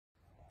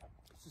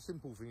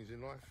simple things in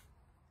life,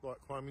 like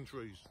climbing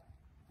trees.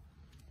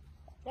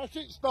 That's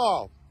it,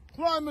 Star.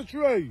 Climb a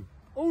tree,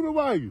 all the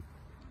way.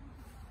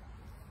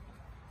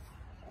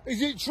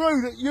 Is it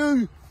true that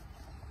you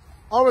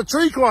are a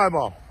tree climber?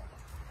 Wow.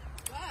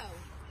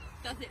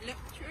 Does it look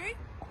true?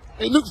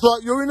 It looks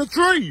like you're in a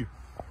tree.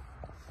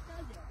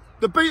 Does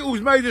it? The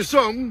Beatles made a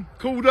song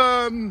called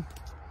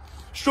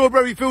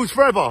Strawberry Fields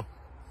Forever.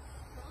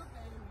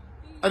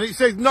 And it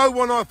says, no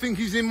one I think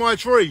is in my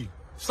tree.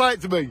 Say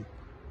it to me.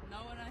 No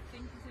one I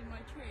think is in my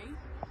tree.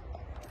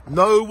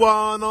 No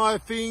one I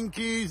think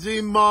is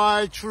in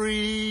my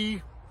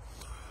tree.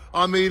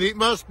 I mean, it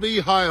must be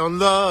high on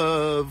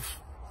love.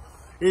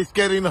 It's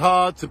getting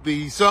hard to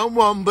be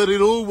someone, but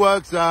it all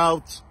works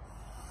out.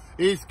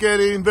 It's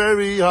getting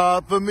very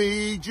hard for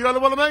me. Do you know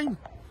what I mean?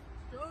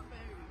 Strawberry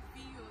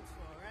fields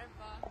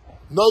forever.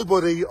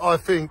 Nobody, I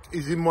think,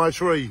 is in my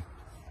tree.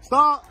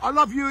 Star, I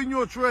love you in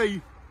your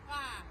tree.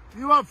 Ah.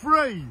 You are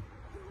free.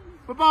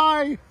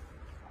 Bye-bye.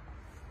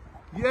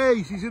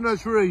 Yay, she's in her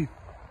tree.